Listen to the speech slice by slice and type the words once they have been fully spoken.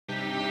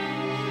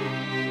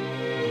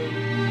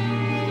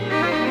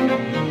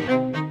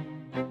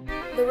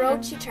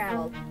world she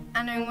traveled,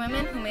 honoring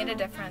women who made a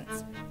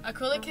difference. A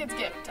Cooler Kids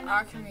gift to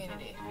our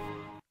community.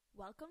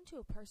 Welcome to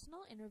a personal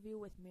interview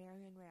with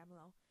Marian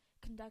Ramlow,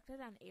 conducted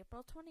on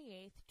April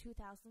 28,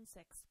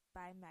 2006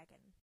 by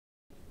Megan.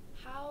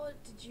 How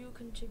did you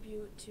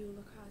contribute to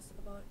lacrosse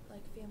about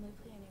family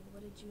planning?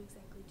 What did you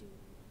exactly do?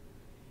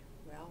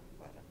 Well,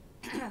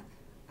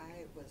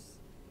 I was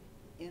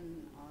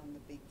in on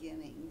the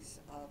beginnings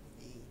of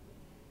the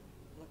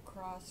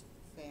lacrosse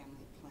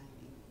family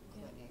planning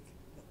clinic,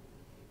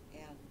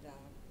 and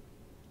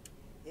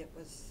it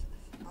was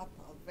up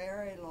a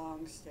very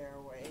long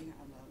stairway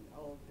on an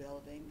old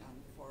building on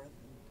 4th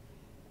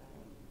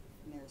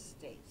and near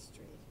State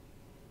Street,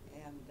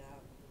 and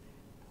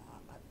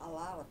a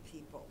lot of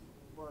people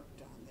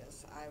worked on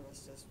this. I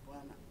was just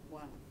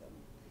one of them,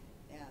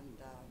 and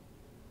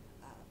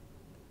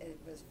it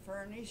was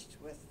furnished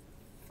with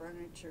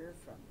furniture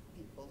from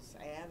people's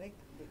attic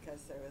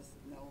because there was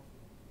no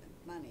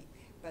money.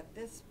 But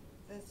this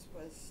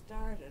was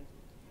started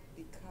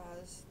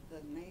because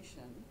the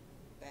nation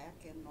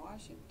back in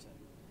Washington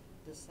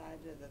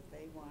decided that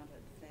they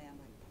wanted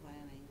family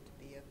planning to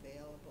be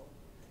available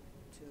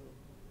to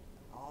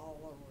all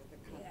over the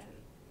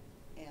country.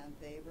 And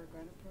they were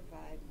going to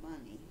provide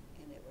money,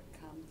 and it would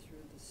come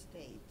through the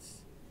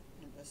states.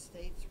 And the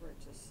states were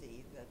to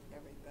see that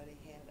everybody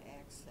had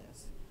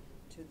access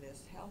to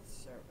this health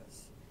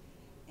service.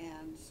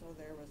 And so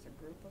there was a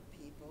group of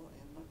people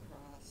in La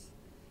Crosse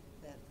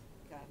that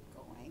got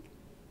going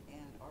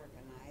and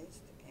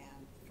organized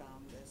and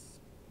found this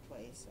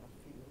place, a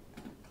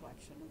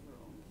collection of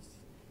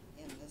rooms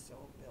in this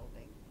old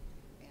building.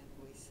 And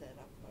we set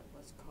up what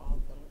was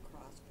called the La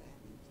Crosse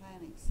Family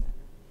Planning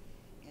Center.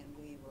 And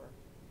we were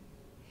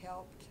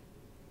helped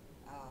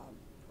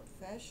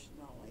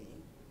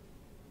professionally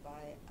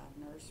by a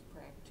nurse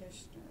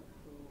practitioner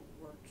who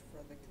worked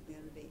for the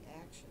Community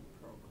Action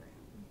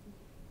Program.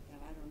 And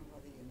I don't know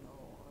whether you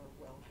know or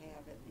will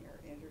have in your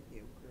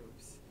interview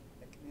groups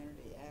the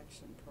Community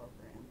Action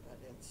Program, but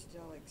it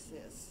still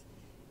exists,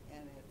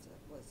 and it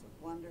was a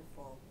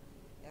wonderful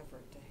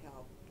effort to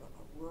help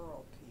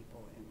rural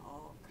people in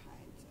all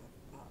kinds of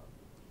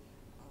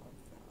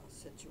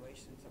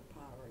situations of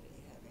poverty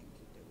having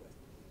to do with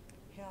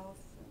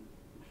health and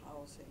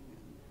housing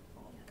and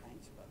all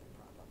kinds of other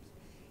problems.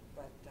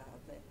 But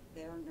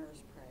their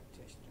nurse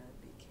practitioner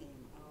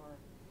became our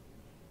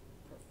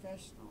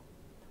professional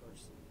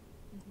person,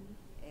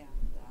 and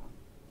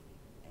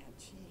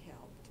she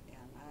helped,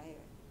 and I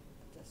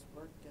just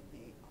worked in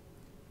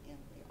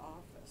the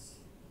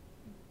office.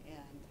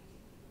 And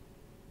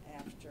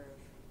after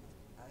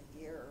a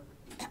year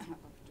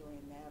of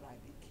doing that, I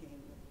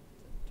became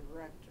the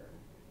director,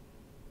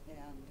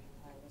 and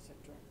I was a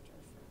director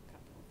for a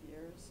couple of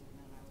years, and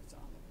then I was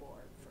on the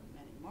board for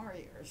many more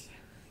years.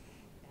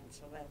 And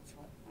so that's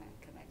what my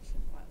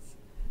connection was.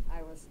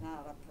 I was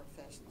not a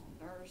professional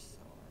nurse,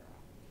 or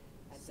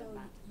I did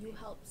not. So you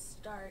helped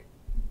start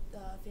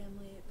the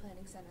Family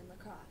Planning Center in La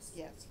Crosse?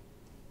 Yes.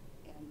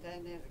 And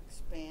then it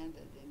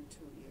expanded in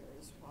 2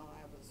 years. While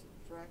I was a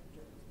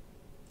director,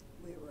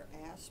 we were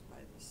asked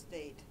by the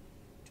state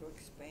to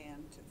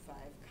expand to 5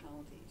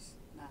 counties,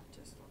 not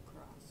just La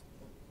Crosse,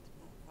 but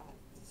 5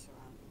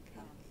 surrounding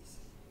counties.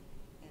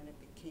 And it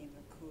became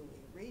the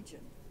Cooley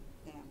Region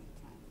Family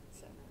Planning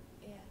Center.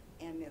 Yeah.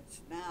 And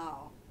it's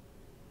now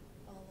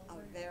all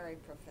over. A very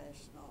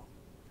professional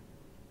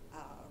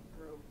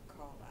group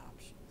called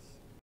Options.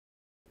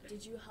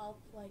 Did you help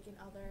in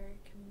other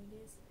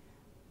communities?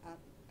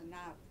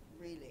 Not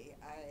really.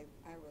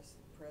 I was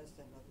the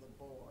president of the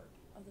board.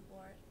 Of the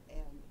board.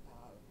 And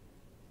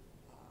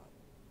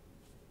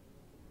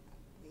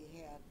we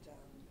had,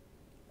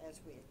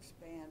 as we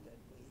expanded,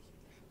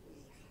 we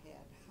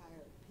had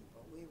hired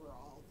people. We were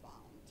all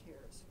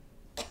volunteers.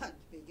 To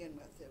begin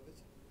with, it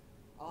was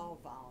all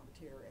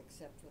volunteer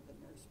except for the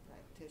nurse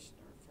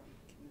practitioner from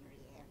the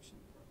Community Action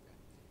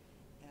Program.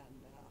 And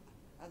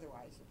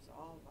otherwise, it was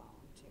all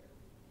volunteer.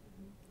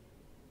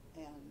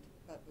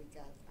 But we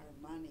got our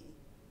money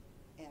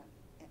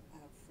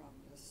from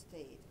the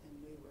state, and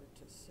we were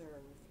to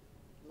serve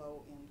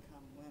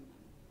low-income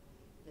women.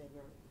 They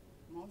were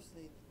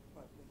mostly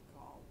what we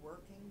call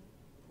working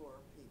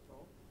poor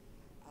people,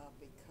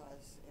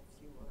 because if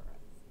you were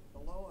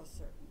below a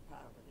certain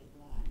poverty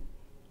line,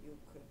 you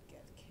could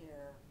get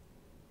care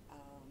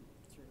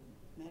through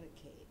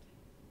Medicaid.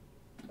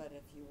 But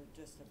if you were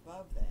just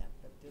above that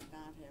but did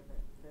not have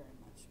very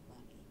much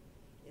money,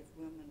 if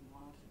women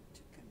wanted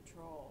to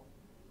control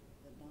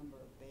the number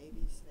of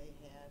babies they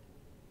had,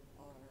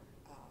 or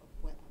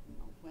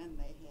when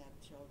they had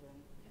children,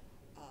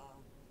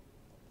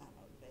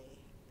 they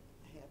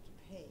had to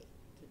pay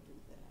to do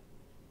that.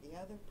 The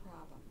other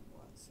problem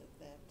was at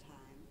that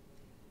time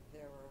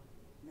there were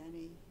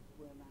many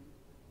women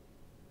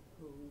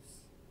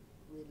whose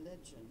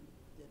religion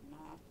did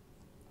not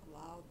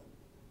allow them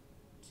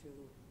to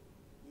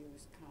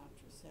use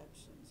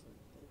contraceptions, or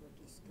they were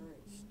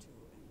discouraged to,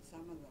 and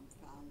some of them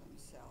found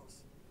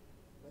themselves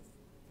with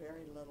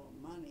very little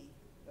money,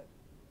 but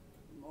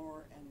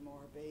more and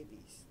more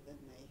babies than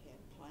they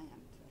had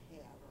planned to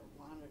have or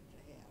wanted to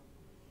have.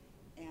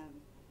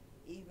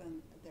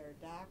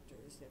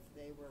 doctors, if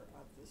they were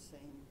of the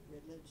same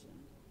religion,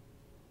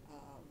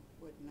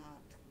 would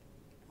not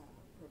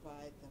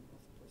provide them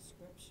with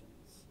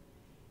prescriptions.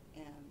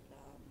 And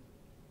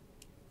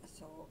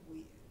so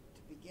to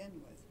begin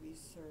with, we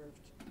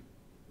served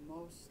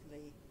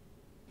mostly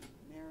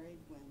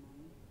married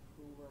women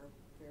who were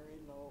very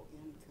low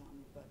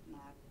income, but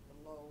not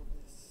below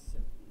this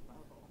certain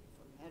level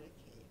for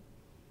Medicaid,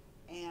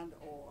 and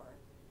or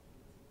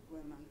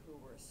women who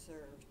were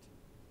served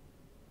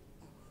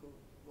who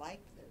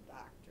liked their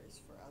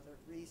doctors for other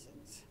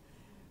reasons,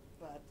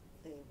 but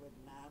they would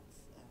not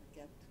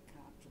get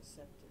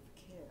contraceptive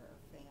care,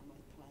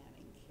 family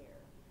planning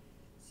care,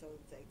 so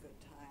that they could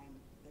time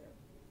their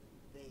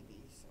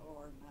babies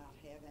or not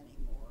have any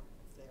more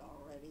if they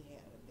already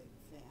had a big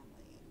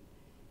family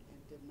and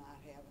did not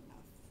have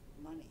enough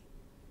money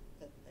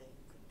that they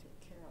could take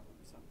care of them.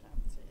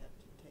 Sometimes they had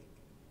to take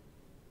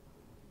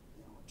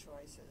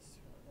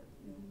choices for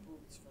new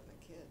boots for the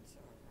kids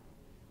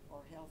or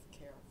health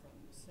care for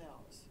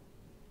themselves.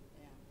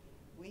 And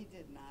we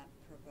did not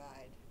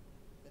provide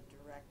the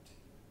direct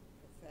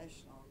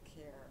professional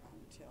care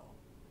until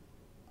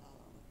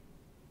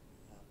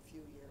a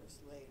few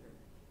years later.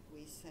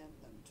 We sent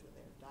them to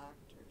their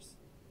doctors,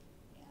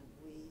 and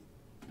we,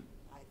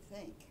 I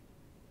think,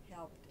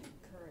 helped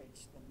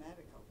encourage the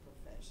medical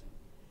profession.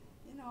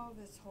 You know,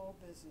 this whole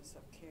business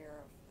of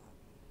care,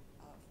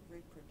 of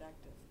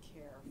reproductive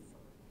care for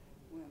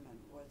women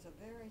was a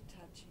very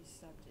touchy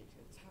subject.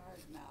 It's hard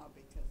now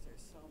because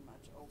there's so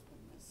much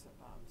openness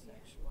about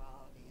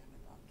sexuality and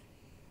about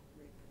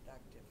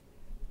reproductive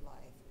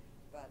life,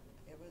 but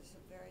it was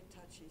a very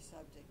touchy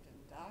subject, and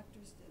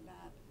doctors did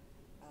not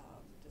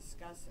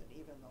discuss it,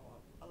 even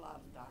though a lot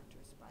of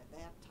doctors by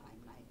that time,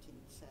 we're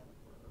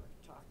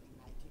talking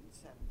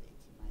 1970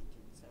 to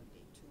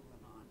 1972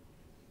 and on,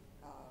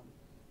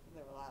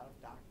 there were a lot of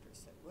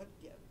doctors that would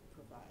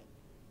provide,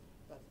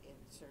 but in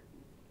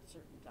certain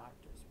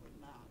doctors would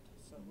not.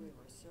 So we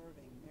were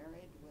serving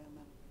married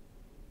women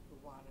who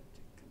wanted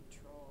to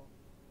control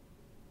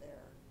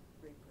their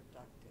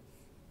reproductive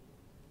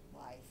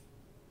life,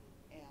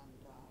 and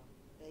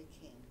they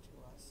came to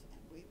us,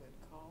 and we would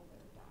call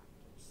their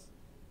doctors.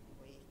 And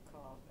we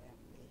called them.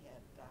 We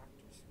had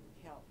doctors who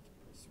helped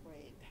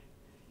persuade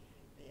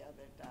the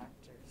other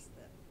doctors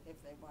that if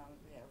they wanted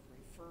to have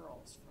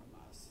referrals from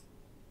us,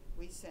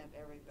 we sent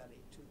everybody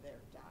to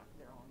their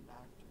own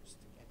doctors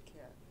to get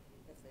care.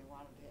 If they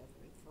wanted to have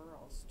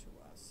referrals to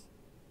us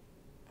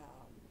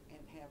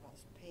and have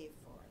us pay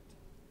for it,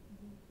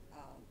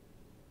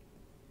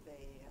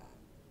 they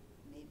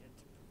needed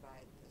to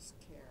provide this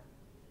care.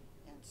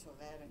 And so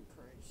that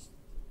encouraged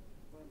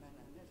women,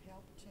 and it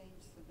helped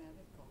change the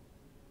medical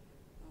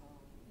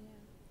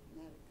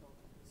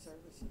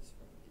services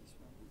for these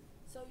women.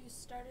 So you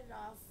started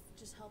off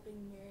just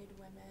helping married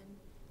women,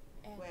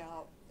 and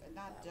well,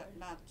 not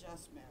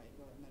just married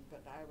women,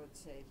 but I would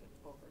say that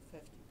over 50%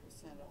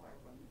 of our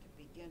women to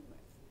begin with.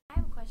 I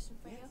have a question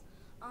for you. Yes.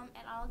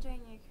 At all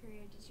during your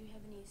career, did you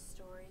have any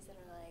stories that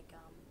are like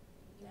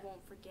you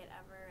won't forget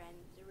ever, and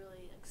to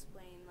really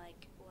explain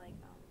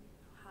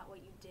how what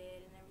you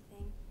did and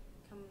everything?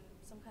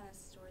 Some kind of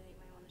story that you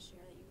might want to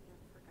share that you've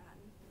never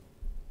forgotten.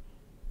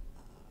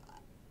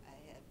 I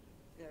had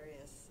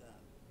various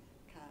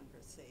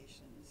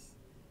conversations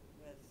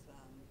with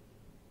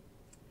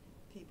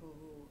people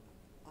who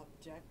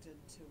objected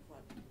to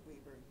what we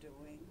were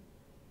doing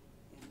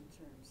in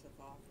terms of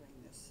offering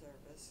this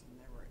service, and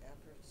there were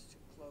efforts to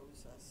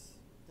close us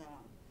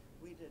down.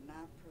 We did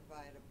not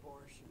provide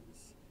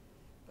abortions,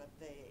 but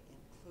they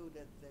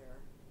included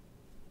their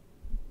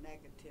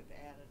negative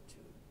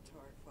attitude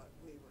toward what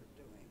we were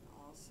doing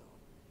also.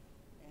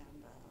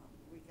 And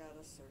we got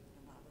a certain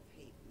amount of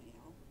hate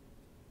mail,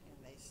 and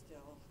they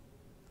still,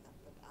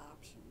 but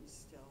Options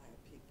still have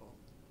people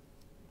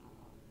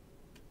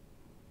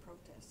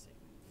protesting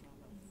in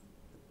front of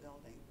the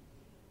building.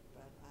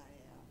 But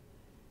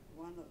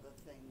one of the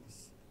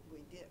things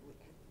we did, we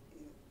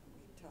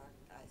talked,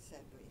 I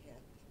said we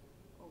had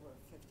over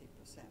 50%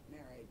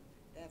 married.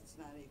 That's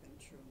not even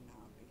true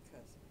now,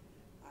 because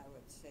I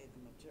would say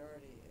the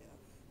majority of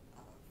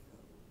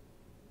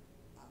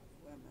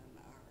women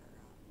are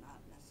not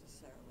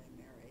necessarily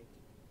married.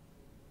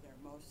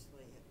 They're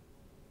mostly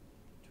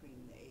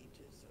between the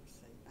ages of,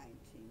 say, 19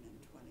 and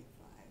 25,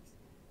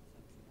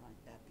 something like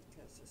that,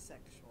 because the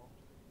sexual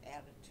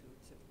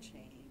attitudes have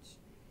changed.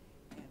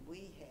 And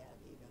we had,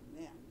 even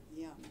then,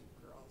 young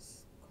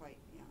girls, quite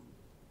young,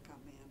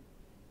 come in,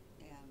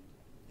 and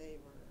they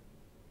were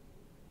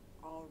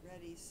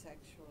already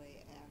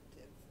sexually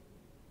active,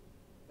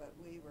 but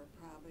we were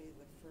probably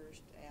the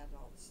first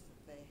adults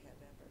that they had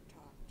ever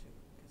talked to,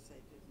 because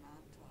they did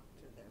not talk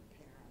to their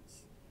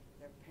parents.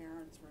 Their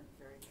parents weren't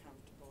very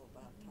comfortable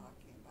about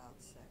talking about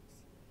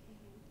sex.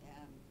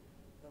 And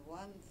the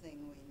one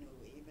thing we knew,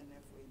 even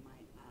if we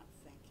might not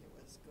think it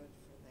was good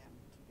for them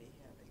to be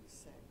having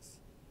sex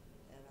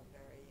at a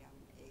very young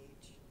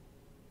age,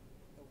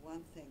 the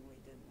one thing we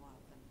didn't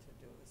want them to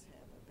do was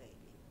have a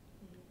baby,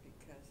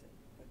 because it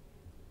would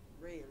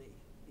really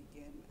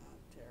begin a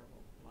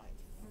terrible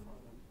life for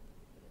them.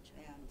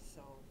 And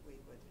so we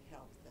would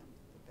help them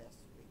the best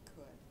we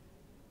could,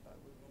 but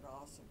we would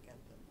also get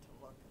them to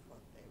look at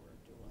what they were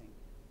doing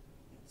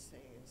and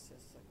say, is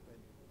this a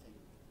good thing,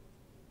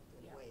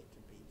 good Yeah. way to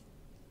be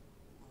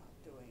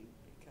doing,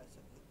 because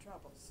of the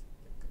troubles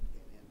they could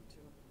get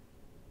into.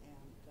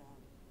 And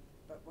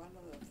but one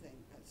of the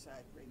things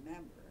I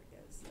remember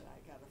is that I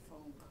got a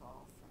phone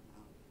call from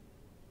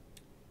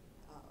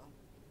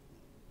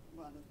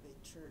one of the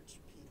church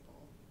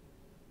people,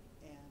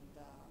 and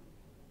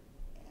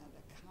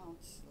a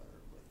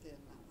counselor within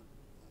a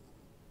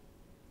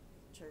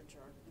church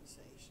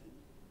organization,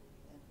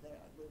 and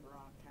we were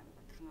on kind of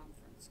a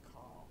conference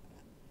call,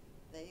 and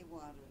they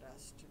wanted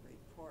us to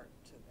report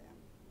to them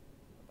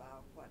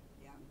about what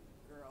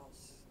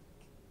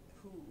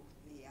who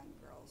the young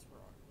girls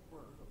were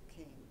who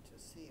came to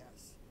see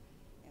us.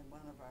 And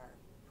one of our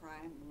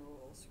prime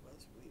rules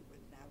was we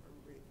would never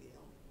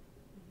reveal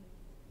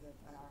that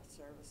our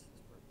services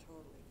were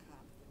totally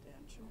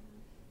confidential,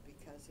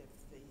 because if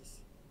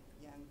these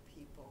young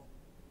people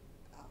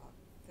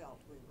felt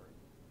we were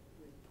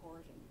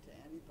reporting to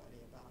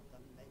anybody about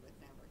them, they would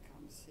never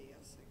come see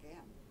us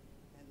again,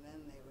 and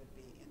then they would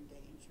be in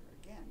danger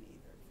again,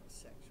 either for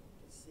sexual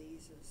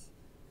diseases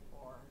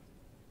or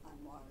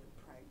unwanted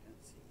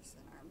pregnancies.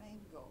 And our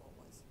main goal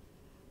was,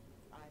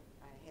 I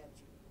had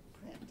you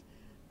print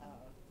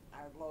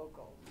our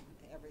logo,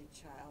 every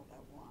child a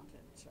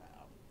wanted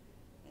child,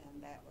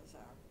 and that was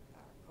our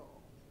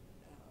goal.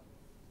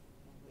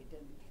 And we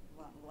didn't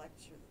want to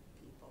lecture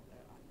people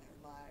on their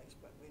lives,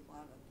 but we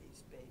wanted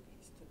these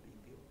babies to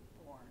be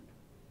born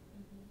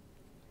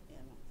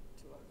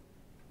into a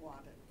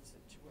wanted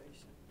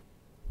situation.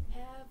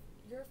 Have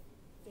your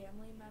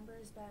family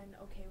members been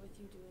okay with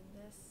you doing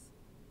this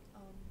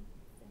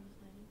family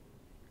planning?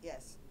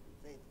 Yes,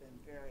 they've been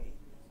very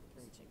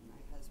encouraging. My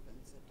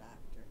husband's a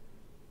doctor,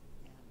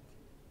 and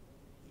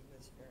he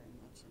was very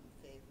much in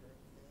favor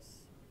of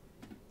this.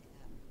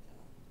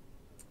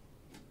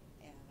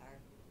 And our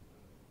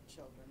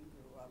children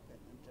grew up in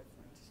a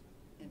different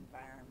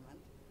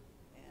environment,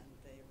 and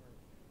they were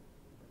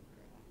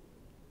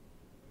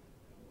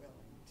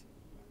willing to.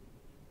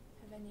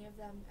 Have any of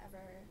them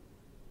ever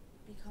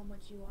become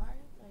what you are?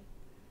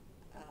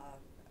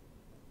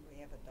 We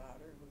have a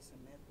daughter who's a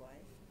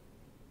midwife,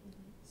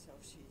 so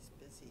she's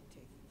busy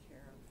taking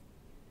care of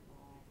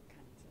all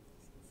kinds of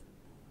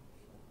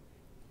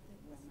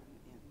women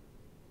in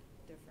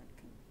different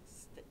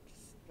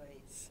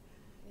states.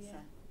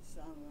 Yeah.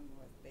 Some of them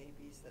with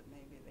babies that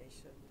maybe they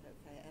shouldn't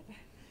have had,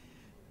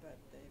 but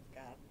they've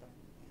got them.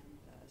 And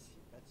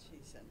but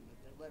she's in the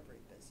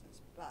delivery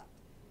business. But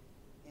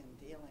in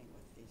dealing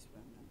with these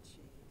women,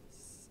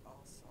 she's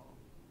also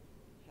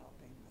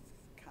helping with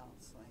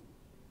counseling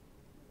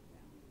with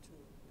them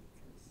too,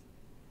 because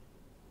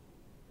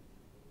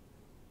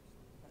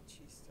but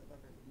she's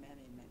delivered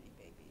many, many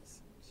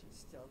babies. She's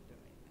still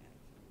doing that.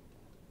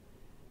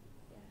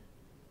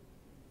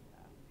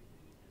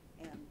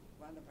 And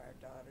one of our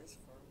daughters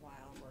for a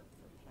while worked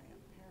for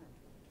Planned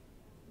Parenthood,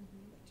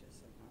 which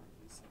is an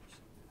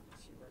organization.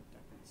 She worked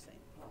up in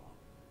St. Paul,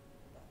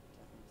 but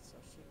so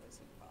she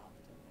was involved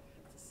in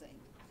the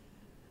same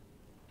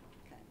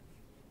kind of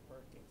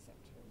work, except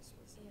hers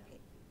was a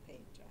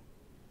paid job.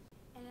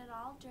 And at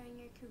all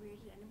during your career,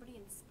 did anybody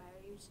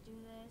inspire you to do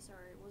this, or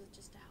was it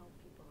just to help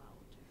people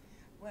out?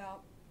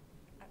 Well,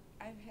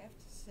 I have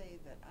to say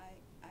that I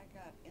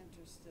got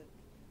interested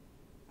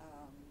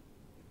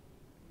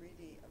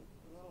really a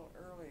little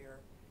earlier,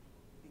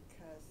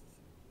 because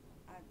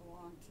I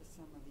belonged to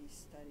some of these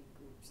study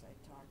groups I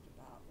talked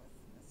about with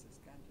Mrs.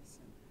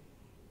 Gunderson,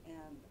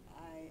 and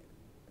I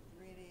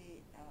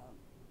really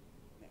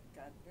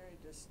got very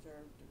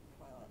disturbed at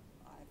what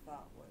I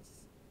thought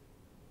was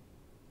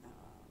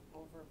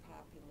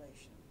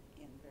overpopulation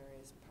in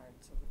various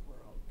parts of the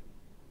world,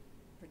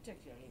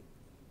 particularly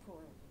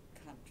poor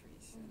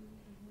countries.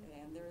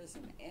 And there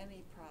isn't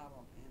any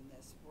problem in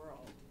this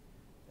world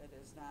that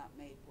is not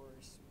made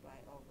worse by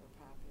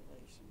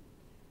overpopulation.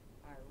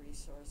 Our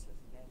resources,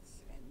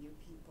 and you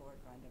people are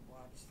going to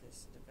watch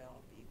this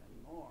develop even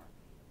more,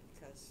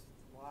 because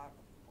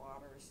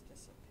water is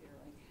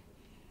disappearing.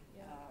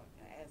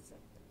 As the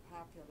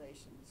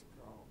populations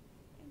grow,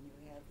 and you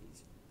have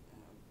these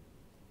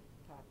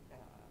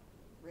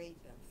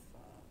rate of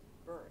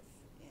birth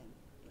in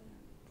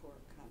poor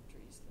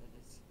countries that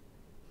is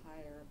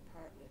higher,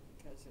 partly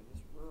because it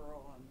was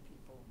rural and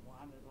people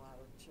wanted a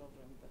lot of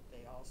children, but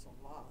they also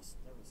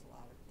lost. There was a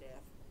lot of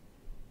death,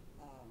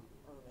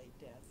 early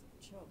death of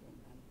children,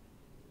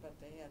 but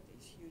they had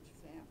these huge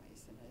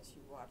families. And as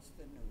you watch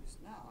the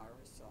news now,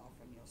 every so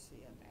often you'll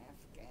see an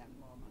Afghan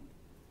woman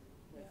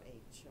with 8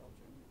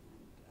 children,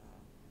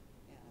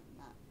 and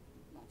not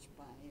much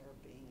money, or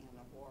being in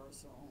a war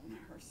zone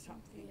or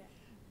something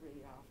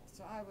really awful.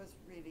 So I was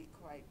really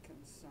quite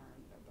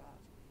concerned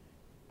about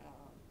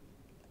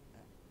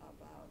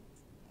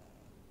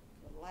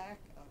the lack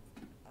of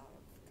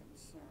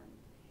concern.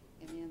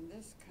 And in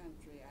this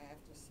country, I have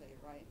to say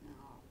right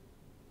now,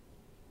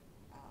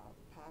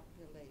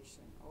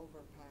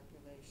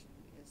 overpopulation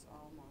is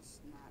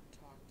almost not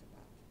talked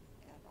about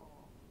at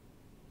all.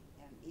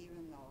 And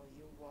even though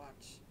you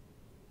watch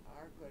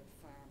our good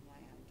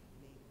farmland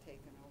being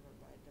taken over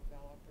by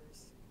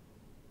developers,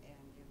 and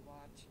you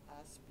watch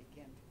us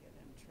begin to get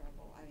in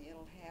trouble, I mean,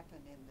 it'll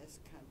happen in this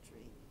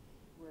country.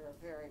 We're a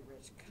very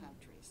rich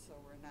country, so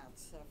we're not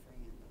suffering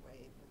in the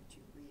way that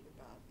you read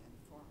about in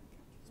foreign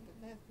countries. But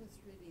that was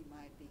really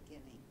my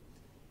beginning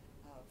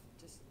of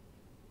just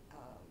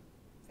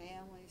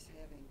families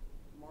having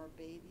more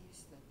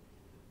babies than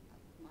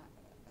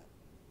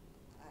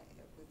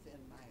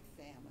within my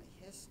family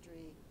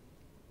history.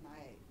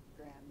 My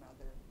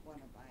grandmother,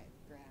 one of my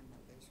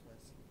grandmothers,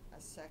 was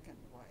a second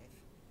wife.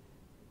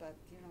 But,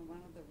 you know,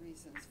 one of the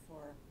reasons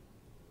for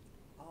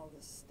all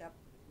the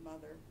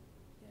stepmother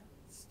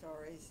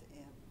stories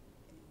in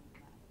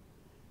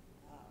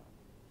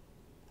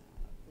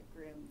the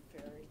Grimm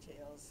fairy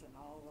tales and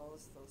all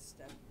those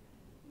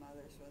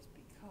stepmothers was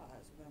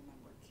because women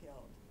were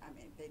killed. I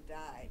mean, they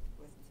died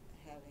with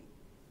having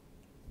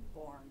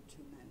born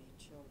too many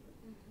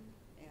children.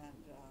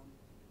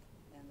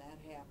 And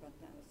that happened.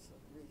 That was the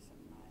reason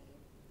my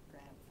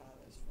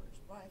grandfather's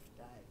first wife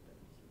died, but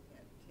he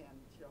had 10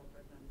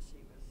 children and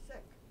she was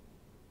sick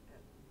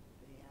at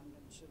the end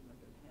and shouldn't have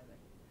been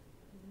having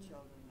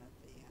children at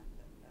the end.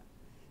 And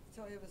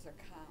so it was a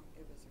common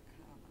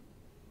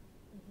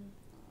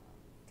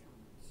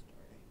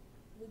story.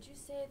 Would you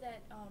say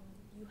that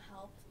you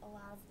helped a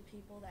lot of the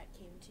people that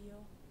came to you?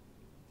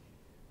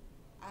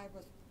 I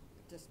was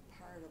just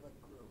part of a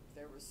group.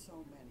 There were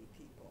so many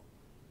people.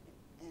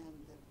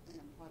 And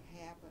what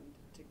happened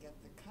to get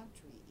the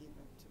country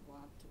even to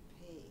want to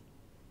pay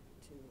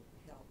to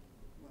help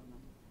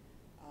women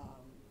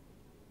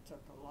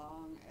took a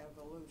long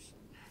evolution.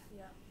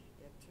 Yeah.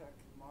 It took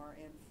more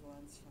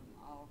influence from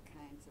all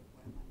kinds of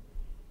women.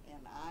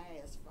 And I,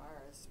 as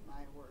far as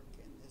my work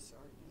in this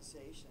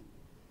organization,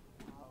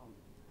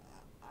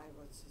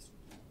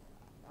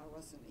 I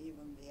wasn't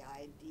even the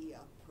idea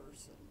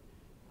person.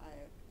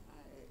 I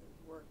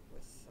worked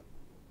with some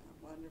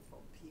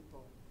wonderful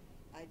people.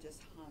 I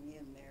just hung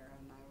in there,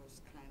 and I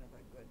was kind of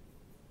a good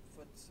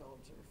foot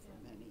soldier for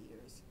many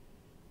years.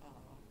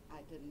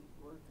 I didn't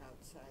work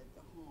outside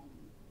the home,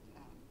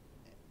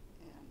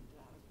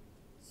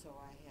 so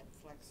I had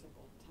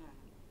flexible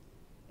time.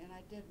 And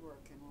I did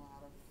work in a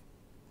lot of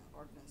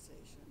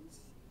organizations,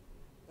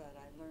 but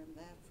I learned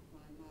that from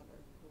my mother,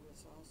 who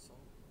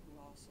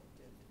also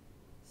did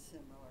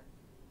similar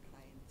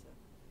kinds of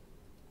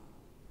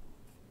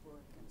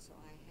work, and so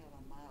I had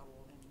a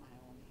model in my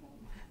own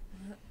home.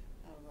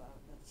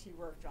 She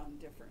worked on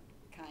different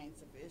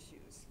kinds of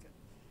issues,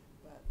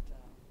 but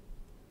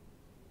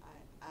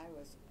I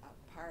was a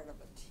part of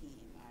a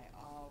team. I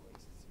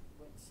always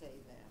would say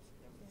that.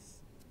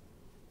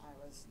 I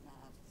was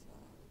not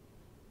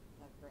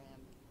a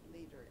grand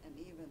leader, and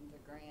even the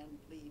grand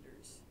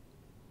leaders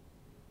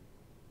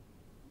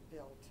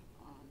built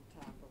on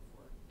top of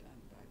work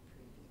done by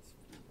previous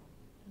people.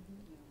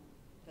 You know,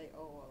 they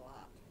owe a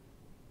lot.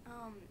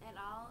 At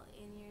all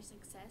in your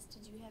success,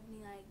 did you have any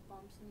like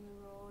bumps in the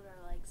road or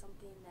like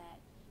something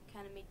that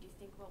kind of made you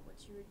think about what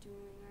you were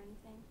doing or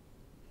anything?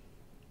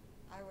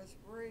 I was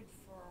worried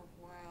for a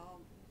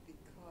while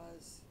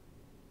because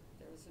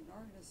there was an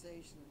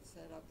organization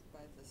set up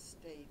by the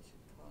state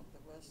called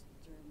the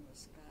Western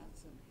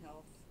Wisconsin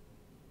Health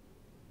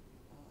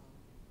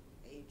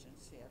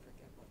Agency. I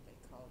forget what they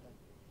called it,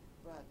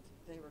 but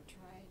they were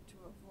trying to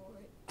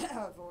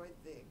avoid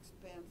the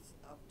expense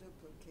of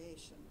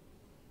duplication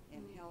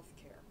in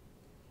healthcare.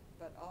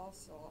 But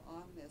also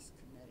on this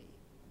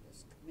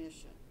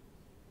commission,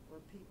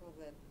 were people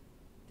that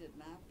did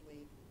not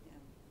believe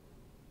in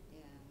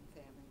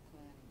family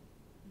planning,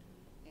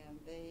 and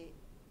they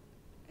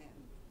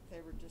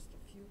were just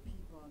a few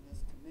people on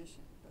this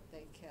commission, but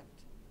they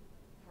kept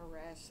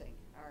harassing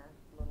our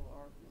little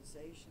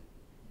organization,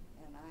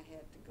 and I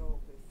had to go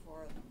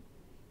before them,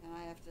 and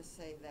I have to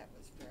say that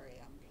was very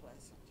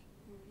unpleasant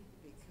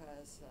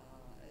because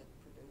it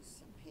produced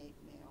some hate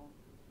mail,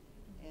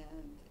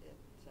 and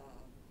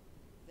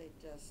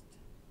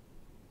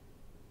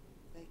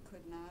they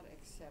could not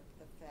accept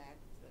the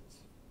fact that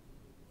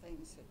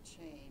things had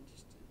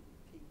changed and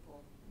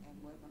people and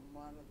women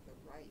wanted the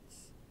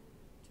rights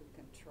to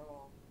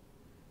control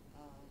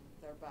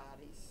their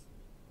bodies.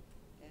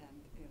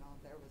 And, you know,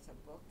 there was a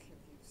book,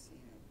 if you've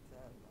seen it,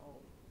 the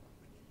old book,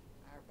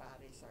 Our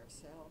Bodies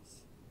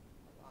Ourselves.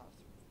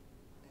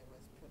 It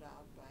was put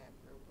out by a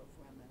group of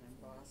women in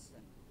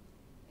Boston,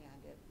 and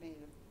it made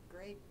a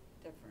great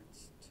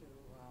difference to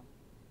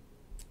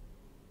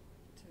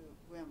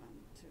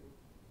women to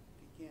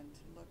begin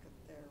to look at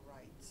their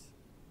rights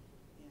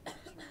in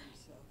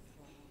terms of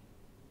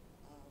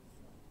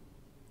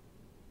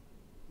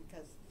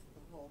because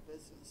the whole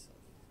business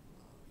of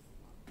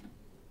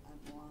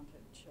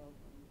unwanted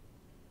children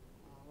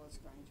was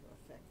going to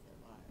affect their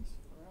lives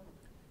forever.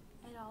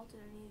 At all,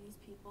 did any of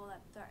these people that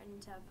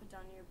threatened to put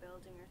down your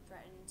building or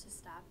threatened to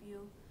stop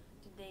you,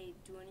 did they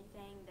do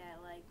anything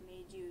that like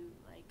made you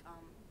like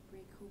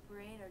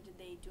recuperate, or did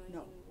they do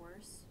anything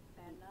worse,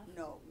 bad enough?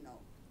 No, we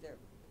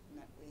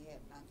had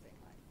nothing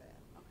like that.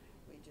 Okay.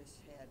 We just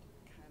had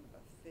kind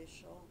of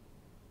official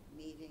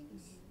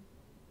meetings,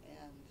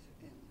 and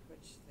in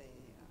which we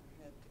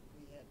had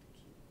to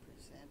keep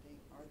presenting,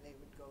 or they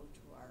would go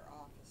to our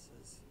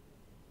offices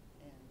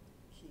and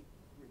keep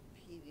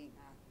repeating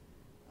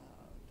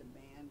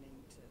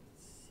demanding to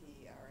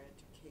see our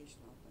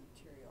educational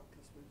material,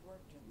 because we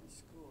worked in the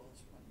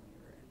schools when we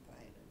were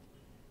invited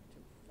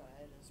to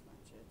provide as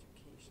much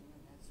education,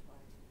 and that's why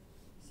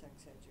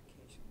sex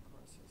education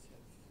courses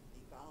have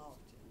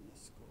evolved in the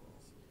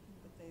schools.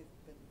 But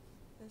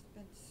there's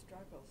been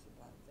struggles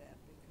about that,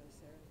 because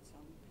there are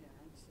some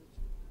parents that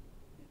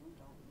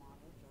don't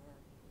want it, or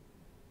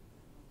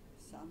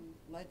some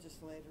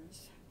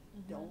legislators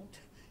don't,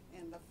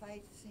 and the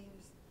fight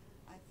seems,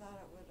 I thought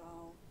it would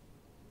all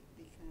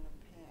be kind of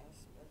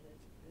past, but it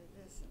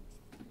isn't.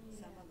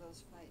 Yeah. Some of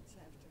those fights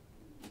have to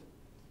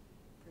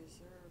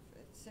preserve,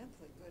 it's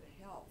simply good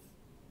health,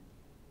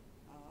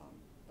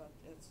 but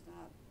it's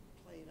not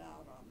played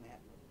out on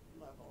that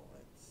level.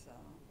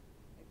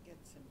 It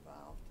gets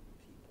involved in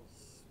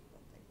people's,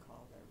 what they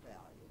call their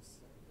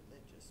values, their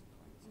religious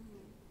points of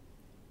view,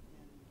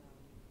 and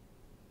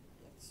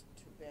it's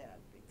too bad,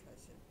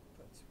 because it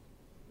puts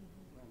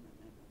women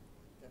in a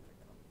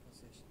difficult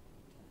position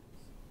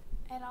sometimes.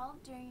 At all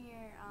during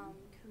your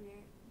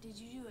career, did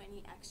you do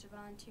any extra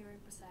volunteer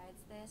work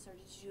besides this, or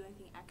did you do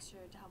anything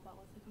extra to help out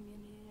with the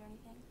community or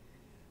anything?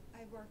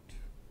 I worked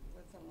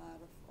with a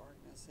lot of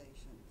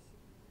organizations.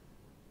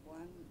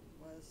 One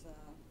was,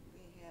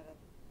 we had a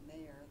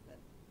mayor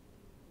that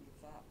we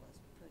thought was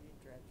pretty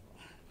dreadful.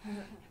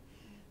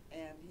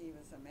 And he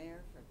was a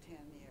mayor for 10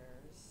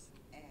 years,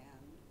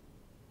 and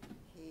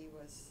he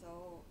was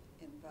so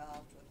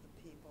involved with the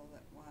people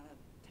that wanted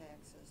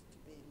taxes to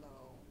be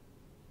low,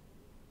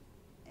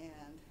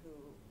 and who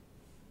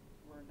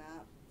were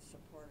not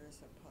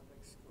supporters of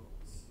public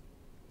schools.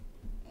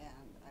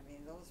 And I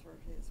mean, those were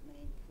his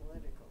main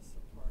political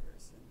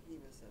supporters, and he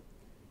was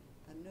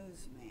a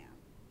newsman.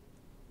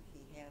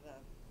 He had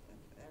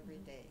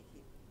every day,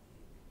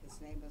 his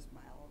name was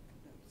Milo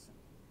Knudsen.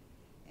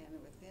 And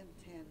within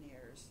 10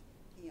 years,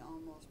 he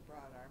almost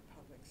brought our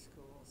public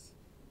schools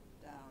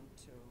down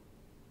to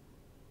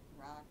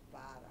rock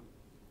bottom.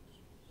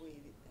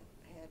 We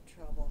had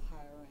trouble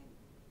hiring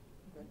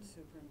good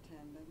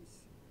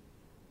superintendents,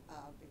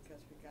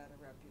 because we got a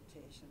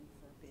reputation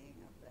for being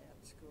a bad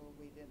school.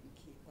 We didn't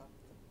keep up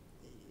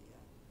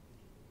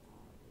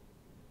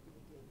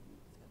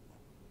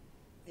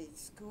the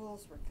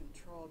schools were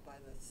controlled by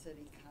the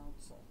city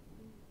council.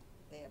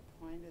 They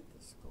appointed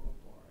the school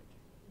board,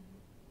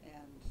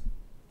 and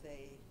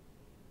they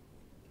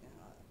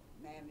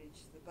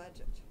managed the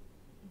budget.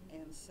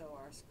 And so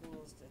our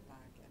schools did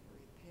not get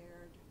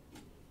repaired,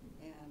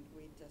 and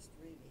we just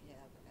really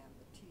and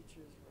the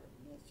teachers were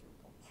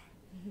miserable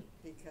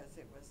because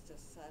it was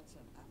just such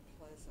an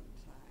unpleasant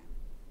time.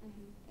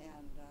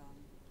 And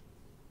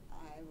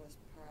I was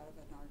part of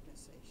an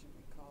organization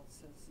we called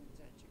Citizens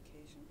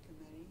Education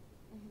Committee,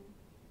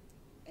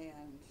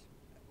 and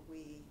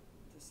we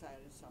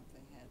decided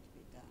something had to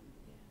be done.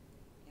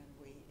 And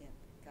we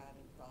got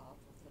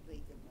involved with the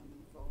League of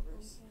Women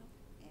Voters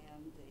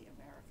and the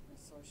American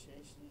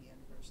Association of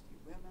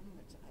University Women,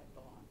 which I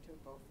belong to,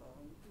 both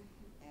of them,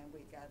 and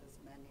we got as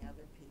many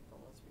other people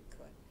as we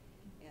could.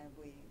 And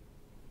we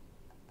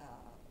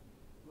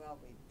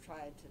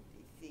tried to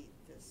defeat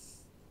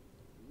this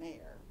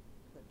mayor,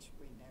 which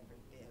we never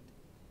did,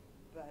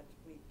 but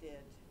we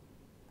did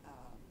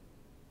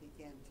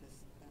begin to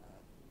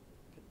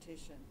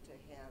petition to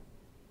have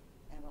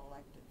an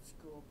elected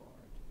school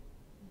board,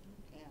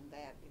 and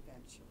that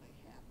eventually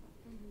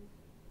happened.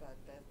 But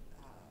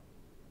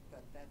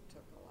that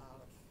took a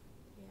lot of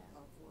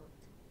work,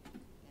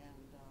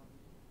 and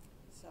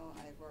so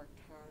I worked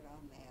hard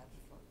on that,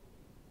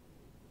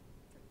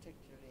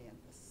 particularly in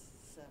the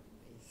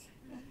 70s.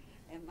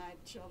 And my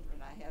children,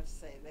 I have to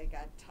say, they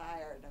got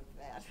tired of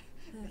that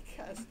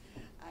because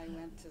I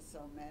went to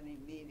so many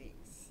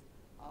meetings,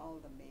 all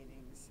the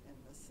meetings in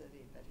the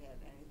city that had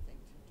anything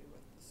to do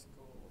with the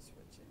schools,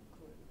 which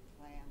included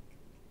plan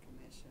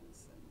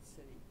commissions and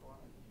city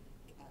board,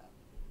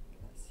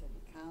 city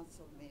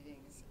council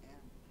meetings,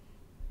 and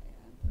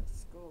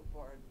school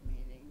board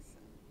meetings,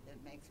 and it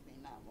makes me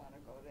not want to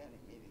go to any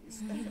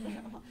meetings.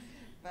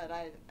 But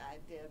I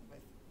did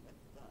with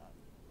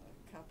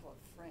a couple of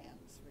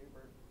friends. We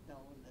were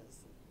known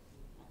as,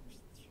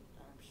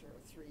 I'm sure,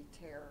 three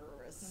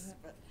terrorists,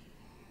 but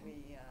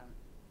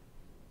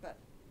but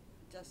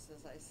just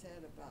as I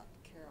said about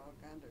Carol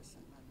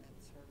Gunderson and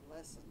it's her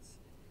lessons,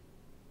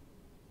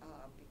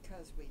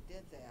 because we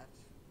did that,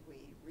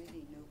 we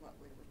really knew what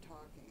we were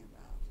talking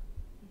about.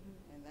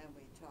 And then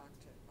we talked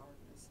to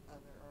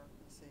other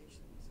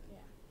organizations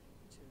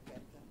to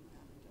get them,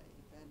 and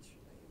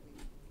eventually we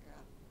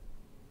got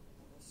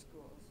the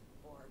schools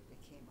board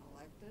became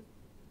elected.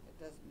 It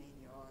doesn't mean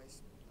you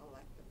always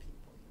elect the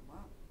people you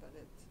want, but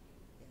it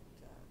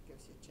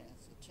gives you a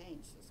chance to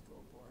change the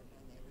school board,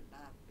 and they would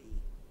not be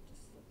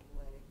just the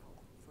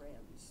political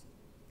friends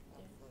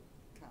of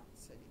the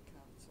city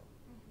council.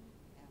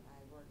 And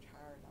I worked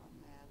hard on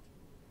that.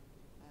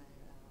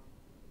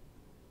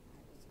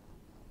 I was on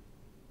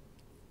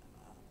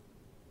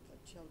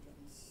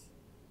children's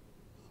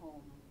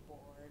home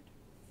board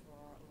for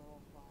a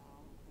little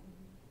while, and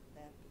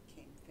that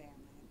became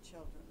Family and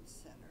Children's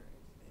Center.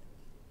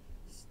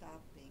 It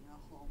stopped being a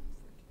home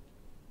for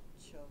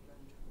children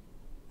who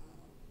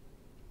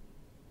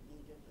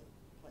needed a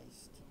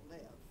place to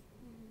live,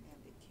 and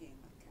became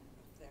a kind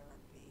of a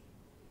therapy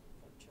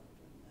for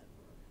children that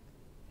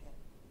had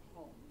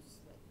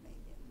homes that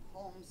maybe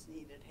homes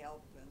needed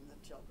help and the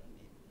children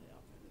needed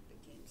help, and it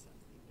became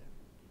something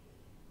different.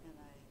 And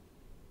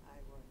I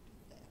worked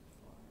at that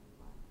for a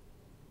while,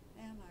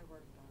 and I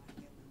worked on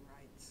human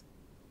rights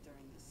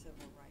during the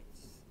civil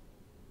rights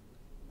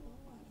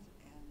movement,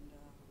 and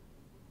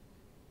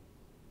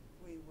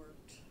we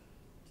worked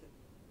to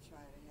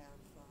try to have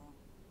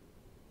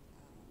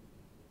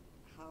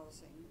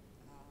housing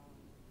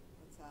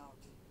without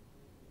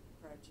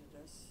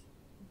prejudice,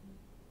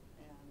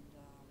 and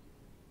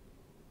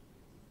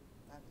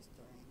that was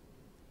during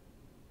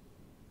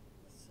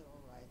the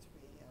civil rights.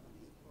 We have an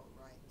Equal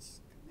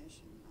Rights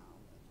Commission now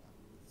with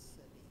the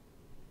city,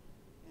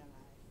 and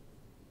I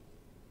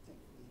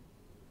think we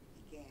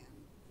began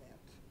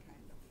that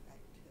kind of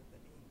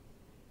activity.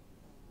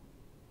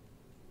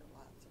 There were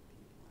lots of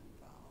people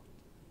involved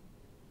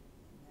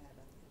in that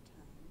at the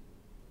time.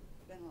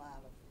 Been a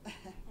lot of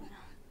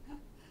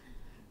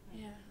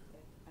Yeah.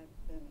 I've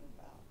been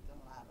involved in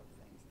a lot of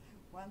things.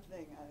 One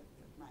thing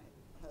my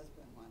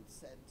husband once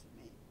said to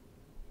me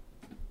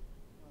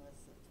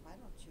was that, why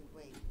don't you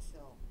wait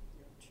till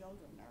your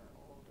children are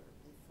older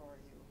before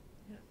you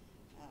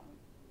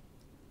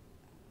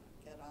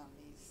get on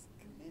these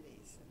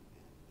committees and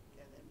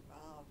get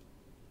involved?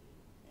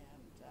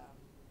 And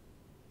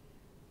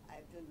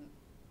I didn't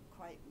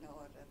quite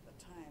know it at the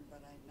time,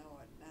 but I know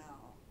it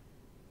now,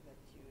 that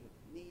you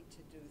need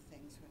to do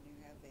things when you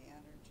have the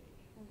energy.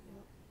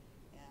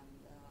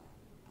 And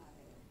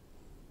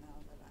now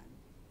that I'm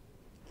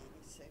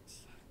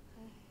 86,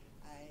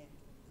 I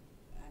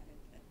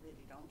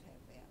really don't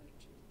have the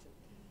energy to.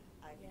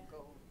 I can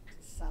go to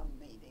some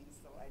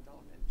meetings, though I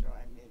don't enjoy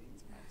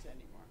meetings much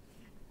anymore.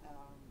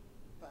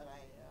 But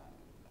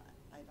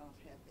I don't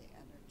have the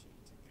energy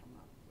to come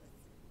up with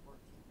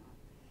working on.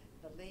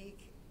 The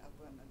League of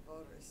Women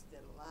Voters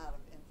did a lot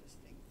of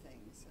interesting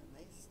things, and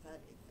they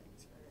studied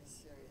things very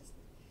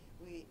seriously.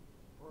 We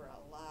were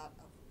a lot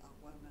of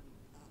women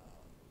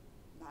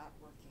not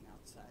working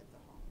outside the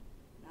home.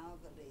 Now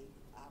the League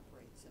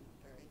operates in a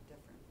very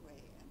different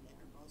way, and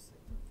they're mostly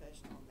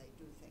professional. They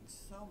do things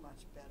so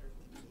much better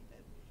than we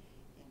did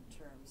in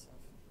terms of,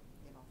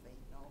 they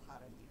know how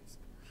to use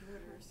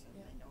computers, and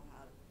they know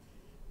how to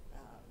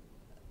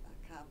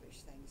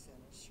accomplish things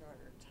in a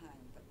shorter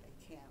time, but they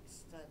can't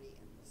study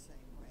in the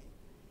same way.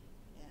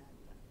 And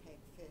Peg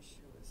Fish,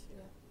 who was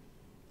here,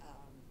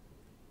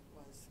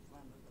 was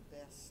one of the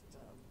best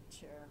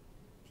chair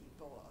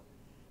people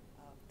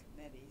of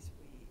committees.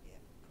 We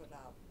put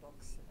out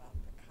books about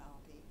the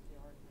county, the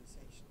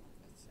organization of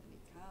the city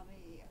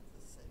county, of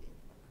the city of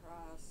La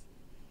Crosse,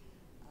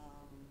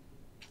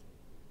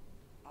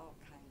 all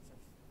kinds of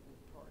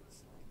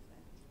reports like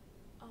that.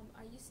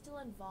 Are you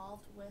still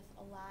involved with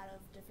a lot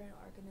of different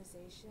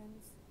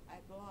organizations? I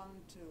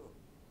belong to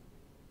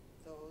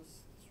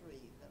those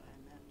three that I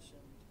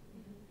mentioned: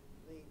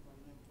 League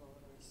Women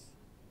Voters,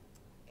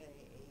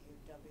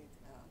 AAUW.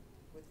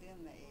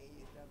 Within the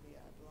AAUW,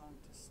 I belong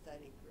to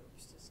study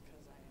groups just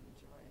because I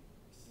enjoy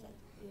study.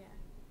 Yeah.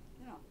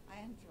 I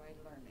enjoy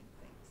learning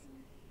things,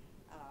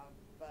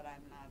 but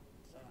I'm not,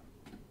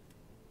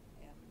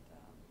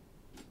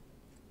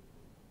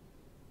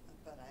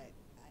 but I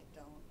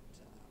don't,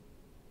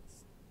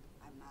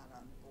 I'm not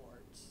on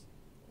boards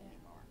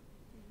anymore,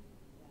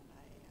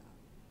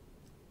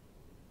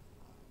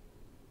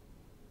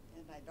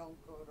 and I don't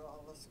go to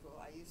all the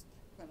school. I used to,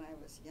 when I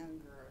was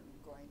younger and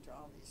going to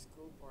all these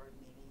school board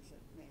meetings,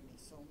 it made me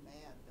so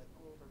mad that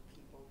older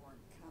people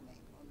weren't coming.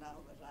 Well,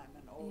 now that I'm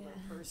an older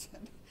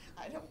person,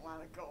 I don't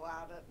want to go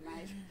out at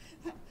night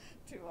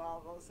to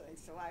all those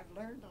things. So I've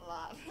learned a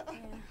lot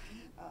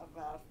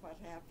about what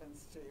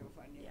happens to you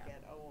when you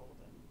get old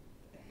and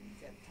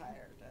get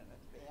tired, and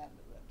at the end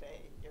of the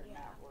day, you're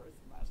not worth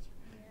much.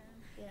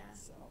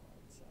 So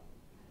it's,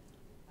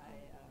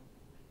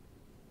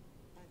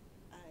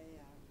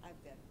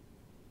 I've been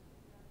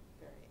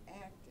very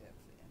active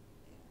in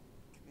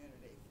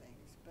community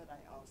things, but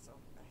I also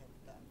have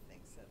done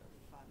things that are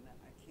fun,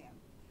 and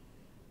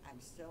I'm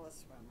still a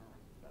swimmer,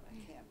 but I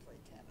can't play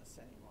tennis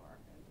anymore.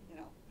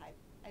 And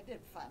I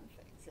did fun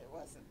things. It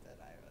wasn't that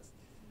I was.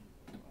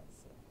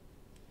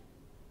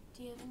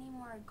 Do you have any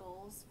more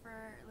goals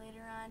for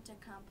later on to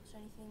accomplish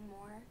anything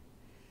more?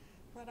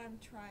 What I'm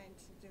trying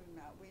to do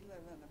now, we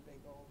live in a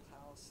big old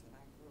house, and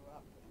I grew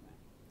up in it.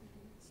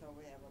 So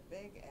we have a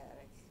big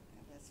attic,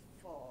 and it's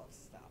full of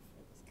stuff.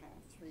 It was kind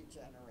of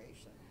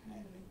 3-generation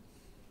attic.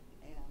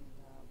 And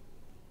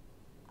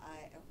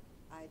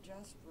I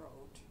just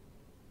wrote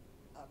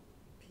a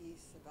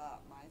piece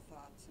about my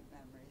thoughts and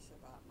memories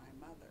about my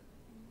mother.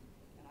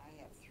 And I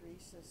have 3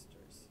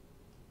 sisters.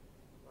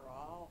 We're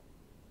all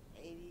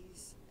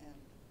 80s, and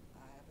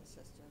I have a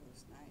sister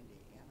who's 90,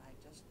 and I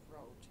just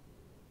wrote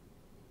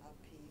a a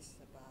piece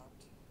about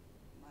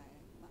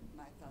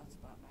my thoughts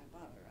about my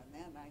mother, and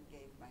then I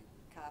gave my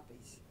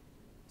copies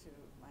to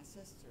my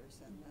sisters,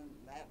 and then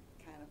that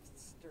kind of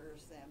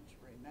stirs them to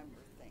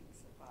remember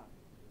things about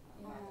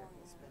my mother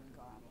who's been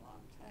gone a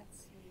long time.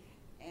 That's sweet.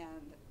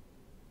 And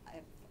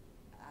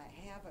I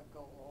have a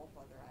goal,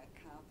 whether I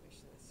accomplish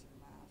this or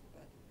not,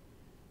 but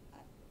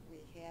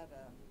we had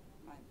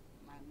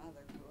my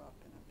mother grew up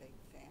in a big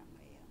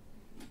family, and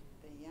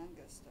the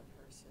youngest of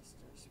her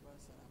sisters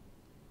was a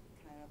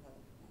kind of a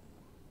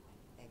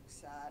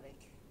exotic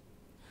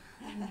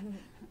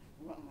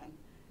woman,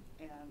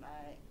 and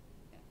I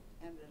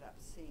ended up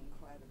seeing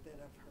quite a bit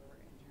of her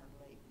in her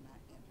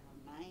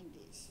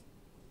 90s,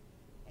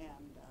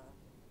 and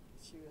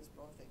she was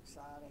both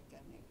exotic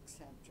and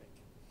eccentric,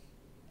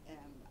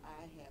 and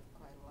I have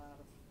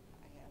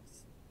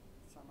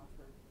some of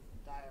her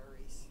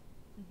diaries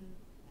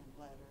and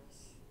letters,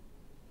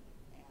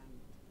 and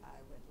I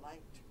would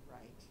like to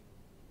write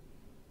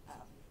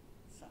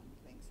some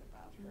things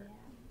about her.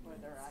 Yeah,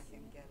 Whether I that's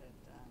can sweet. get it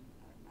done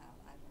or not,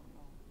 I don't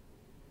know.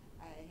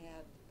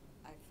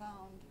 I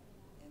found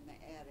in the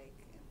attic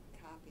in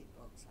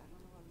copybooks, I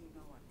don't know if you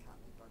know what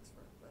copybooks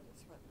were, but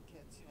it's what the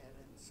kids had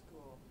in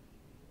school.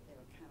 They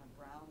were kind of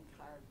brown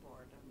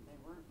cardboard, and they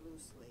weren't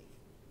loose leaf.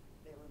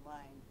 They were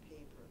lined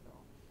paper,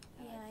 though.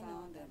 And Yeah, I I know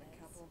found what in that a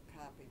is. couple of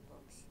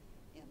copybooks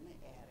in the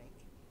attic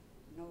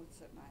notes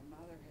that my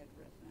mother had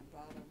written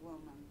about a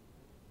woman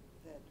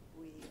that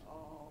we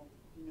all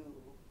knew.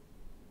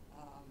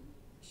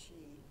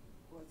 She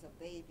was a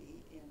baby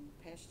in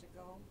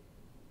Peshtigo,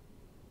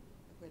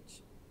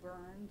 which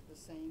burned the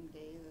same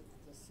day that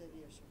the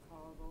city of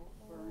Chicago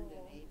burned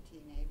in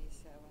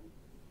 1887,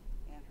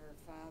 and her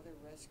father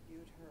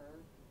rescued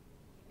her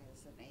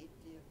as an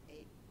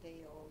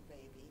eight-day-old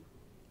baby.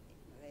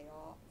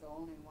 The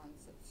only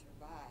ones that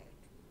survived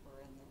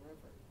were in the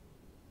river,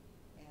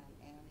 and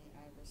Annie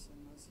Iverson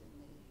was in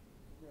the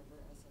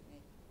river as an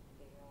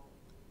 8-day-old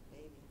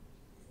baby.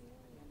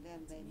 And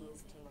then they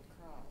moved to La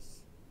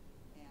Crosse,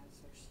 and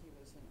so she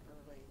was an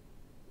early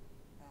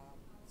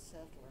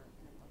settler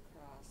in La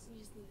Crosse.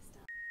 We just need to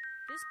stop.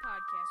 This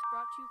podcast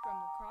brought to you from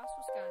La Crosse,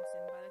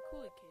 Wisconsin by the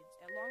Cooley Kids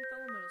at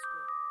Longfellow Middle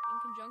School in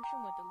conjunction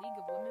with the League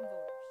of Women Voters.